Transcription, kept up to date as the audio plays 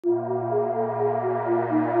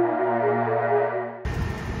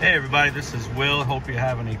Hey everybody, this is Will. Hope you're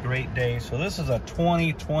having a great day. So this is a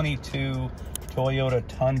 2022 Toyota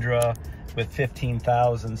Tundra with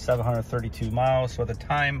 15,732 miles. So at the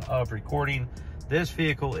time of recording, this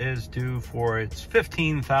vehicle is due for its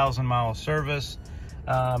 15,000 mile service.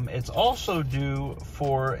 It's also due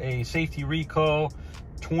for a safety recall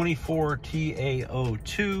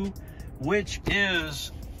 24TA02, which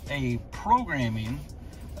is a programming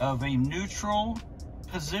of a neutral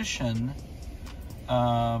position.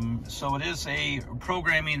 So it is a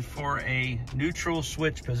programming for a neutral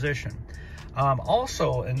switch position.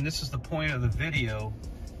 Also, and this is the point of the video,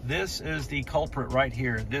 this is the culprit right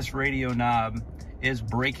here. This radio knob is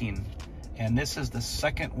breaking, and this is the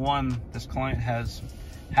second one this client has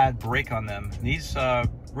had break on them. These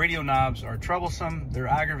radio knobs are troublesome, they're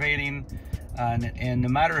aggravating, and no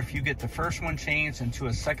matter if you get the first one changed into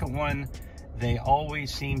a second one, they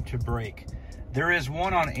always seem to break. There is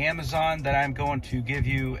one on Amazon that I'm going to give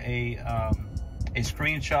you a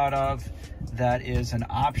screenshot of that is an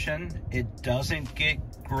option. It doesn't get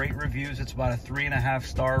great reviews. It's about a 3.5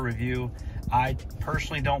 star review. I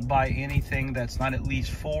personally don't buy anything that's not at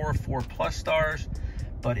least 4+ stars,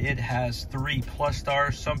 but it has 3+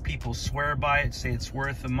 stars. Some people swear by it, say it's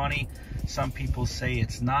worth the money. Some people say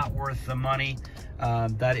it's not worth the money,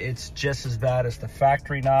 that it's just as bad as the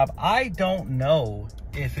factory knob. I don't know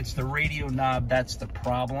if it's the radio knob that's the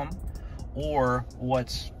problem or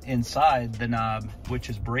what's inside the knob which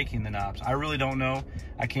is breaking the knobs. I really don't know.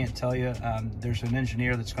 I can't tell you. There's an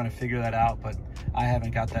engineer that's going to figure that out, but I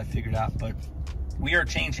haven't got that figured out. But we are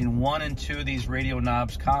changing 1 and 2 of these radio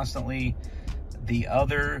knobs constantly. The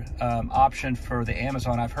other option for the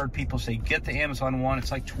Amazon, I've heard people say get the Amazon one.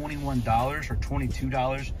 It's like $21 or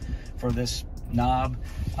 $22 for this knob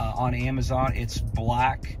on Amazon. It's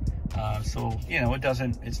black. So, you know,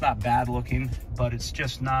 it's not bad looking, but it's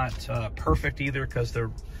just not perfect either because the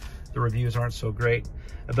reviews aren't so great.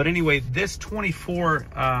 But anyway, this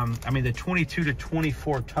the 22 to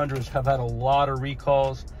 24 Tundras have had a lot of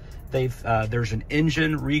recalls. There's an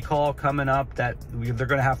engine recall coming up that they're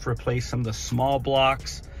going to have to replace some of the small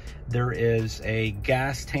blocks. There is a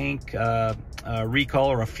gas tank recall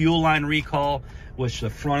or a fuel line recall, which the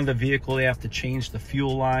front of the vehicle, they have to change the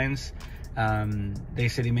fuel lines. They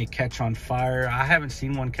say they may catch on fire. I haven't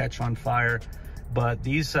seen one catch on fire, but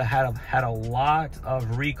these had a lot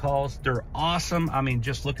of recalls. They're awesome. I mean,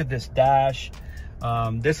 just look at this dash.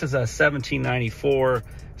 This is a 1794,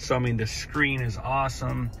 so I mean the screen is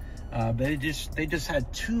awesome. But they just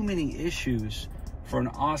had too many issues for an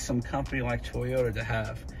awesome company like Toyota to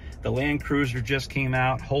have. The Land Cruiser just came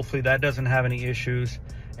out. Hopefully that doesn't have any issues.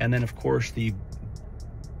 And then of course the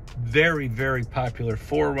very, very popular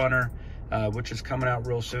 4Runner, which is coming out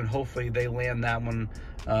real soon. Hopefully they land that one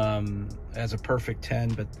as a perfect 10.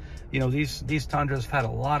 But you know, these Tundras have had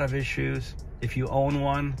a lot of issues. If you own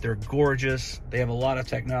one, they're gorgeous. They have a lot of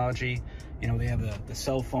technology. You know, they have the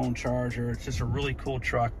cell phone charger. It's just a really cool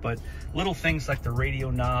truck. But little things like the radio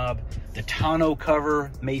knob, the tonneau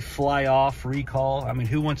cover may fly off recall. I mean,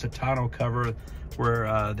 who wants a tonneau cover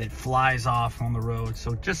where that flies off on the road?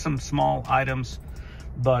 So just some small items.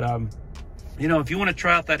 But you know, if you want to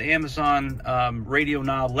try out that Amazon radio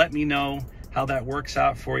knob, let me know how that works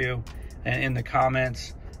out for you in the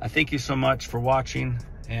comments. I thank you so much for watching,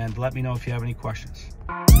 and let me know if you have any questions.